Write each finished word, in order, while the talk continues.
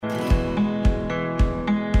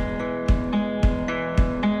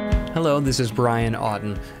Hello, this is Brian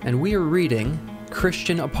Auden, and we are reading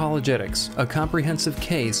Christian Apologetics, A Comprehensive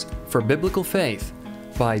Case for Biblical Faith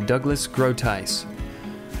by Douglas Groothuis.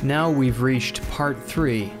 Now we've reached Part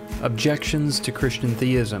 3, Objections to Christian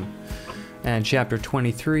Theism, and Chapter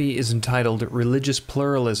 23 is entitled Religious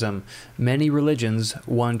Pluralism, Many Religions,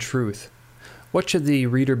 One Truth. What should the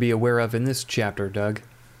reader be aware of in this chapter, Doug?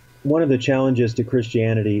 One of the challenges to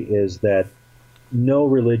Christianity is that no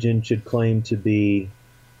religion should claim to be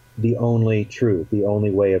the only truth, the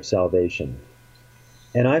only way of salvation.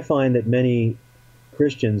 And I find that many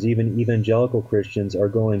Christians, even evangelical Christians, are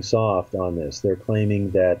going soft on this. They're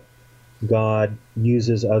claiming that God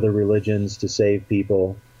uses other religions to save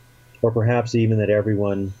people, or perhaps even that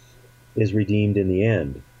everyone is redeemed in the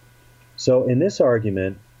end. So in this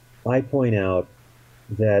argument, I point out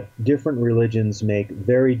that different religions make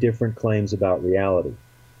very different claims about reality.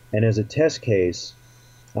 And as a test case,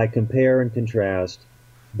 I compare and contrast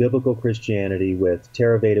biblical Christianity with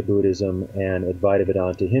Theravada Buddhism and Advaita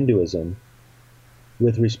Vedanta Hinduism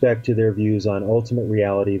with respect to their views on ultimate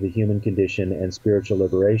reality, the human condition, and spiritual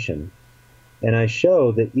liberation. And I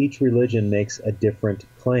show that each religion makes a different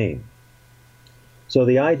claim. So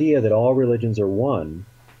the idea that all religions are one,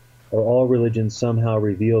 or all religions somehow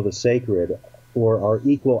reveal the sacred, or are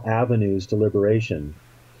equal avenues to liberation,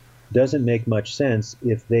 doesn't make much sense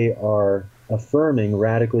if they are affirming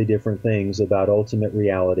radically different things about ultimate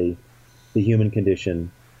reality, the human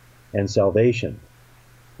condition, and salvation.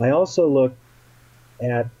 I also look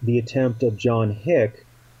at the attempt of John Hick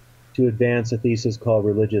to advance a thesis called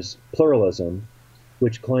religious pluralism,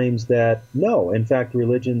 which claims that no, in fact,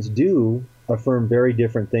 religions do affirm very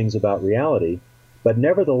different things about reality, but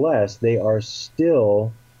nevertheless, they are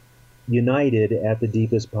still united at the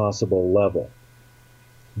deepest possible level.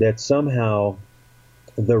 That somehow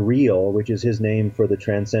the real, which is his name for the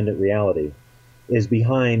transcendent reality, is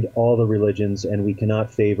behind all the religions, and we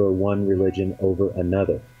cannot favor one religion over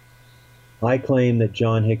another. I claim that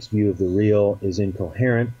John Hick's view of the real is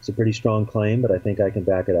incoherent. It's a pretty strong claim, but I think I can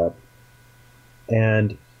back it up.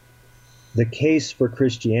 And the case for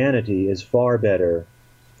Christianity is far better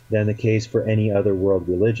than the case for any other world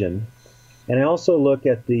religion. And I also look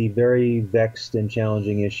at the very vexed and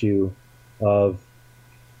challenging issue of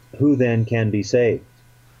who then can be saved.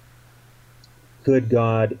 Could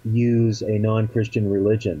God use a non-Christian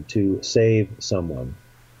religion to save someone?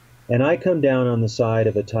 And I come down on the side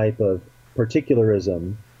of a type of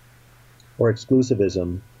particularism or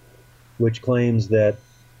exclusivism, which claims that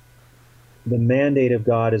the mandate of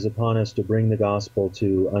God is upon us to bring the gospel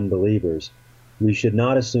to unbelievers. We should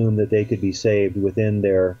not assume that they could be saved within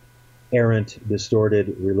their errant,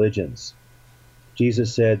 distorted religions.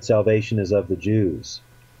 Jesus said salvation is of the Jews.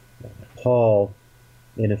 Paul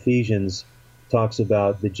in Ephesians talks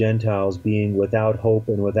about the Gentiles being without hope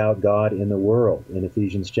and without God in the world in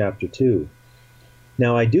Ephesians chapter 2.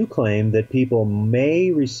 Now, I do claim that people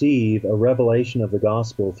may receive a revelation of the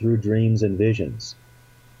gospel through dreams and visions.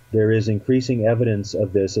 There is increasing evidence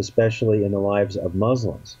of this, especially in the lives of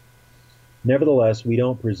Muslims. Nevertheless, we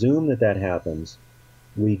don't presume that that happens.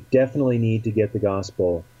 We definitely need to get the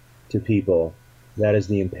gospel to people. That is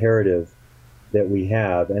the imperative that we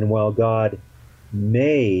have. And while God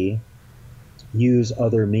may use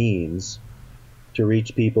other means to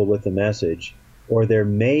reach people with the message, or there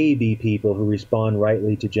may be people who respond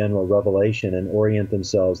rightly to general revelation and orient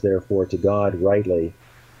themselves, therefore, to God rightly,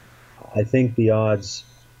 I think the odds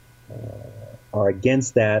are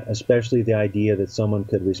against that, especially the idea that someone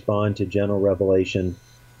could respond to general revelation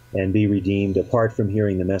and be redeemed apart from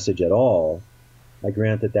hearing the message at all. I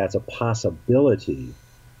grant that that's a possibility,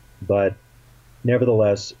 but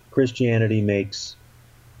nevertheless, Christianity makes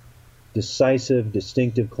decisive,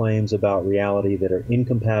 distinctive claims about reality that are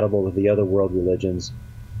incompatible with the other world religions,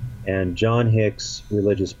 and John Hick's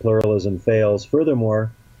religious pluralism fails.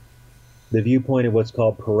 Furthermore, the viewpoint of what's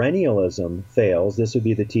called perennialism fails. This would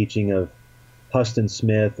be the teaching of Huston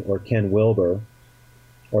Smith or Ken Wilber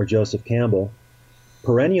or Joseph Campbell.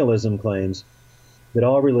 Perennialism claims that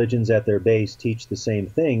all religions at their base teach the same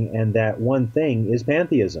thing, and that one thing is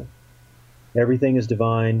pantheism. Everything is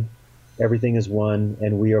divine, everything is one,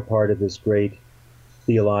 and we are part of this great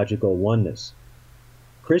theological oneness.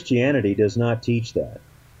 Christianity does not teach that.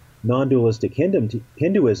 Non-dualistic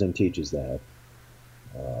Hinduism teaches that.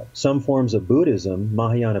 Some forms of Buddhism,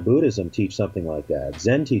 Mahayana Buddhism, teach something like that.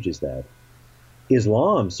 Zen teaches that.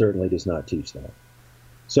 Islam certainly does not teach that.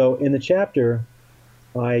 So in the chapter,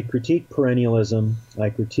 I critique perennialism, I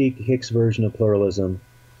critique Hick's version of pluralism,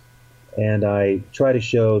 and I try to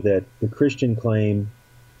show that the Christian claim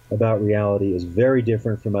about reality is very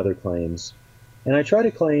different from other claims. And I try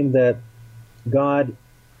to claim that God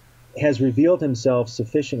has revealed himself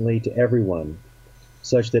sufficiently to everyone,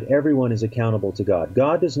 such that everyone is accountable to God.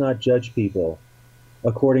 God does not judge people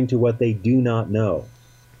according to what they do not know.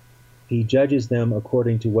 He judges them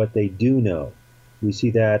according to what they do know. We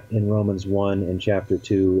see that in Romans 1 and chapter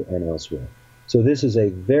 2 and elsewhere. So this is a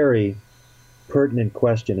very pertinent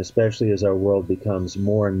question, especially as our world becomes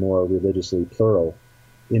more and more religiously plural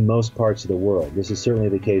in most parts of the world. This is certainly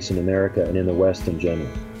the case in America and in the West in general.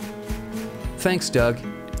 Thanks, Doug,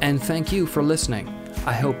 and thank you for listening.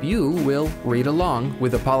 I hope you will read along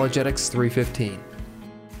with Apologetics 315.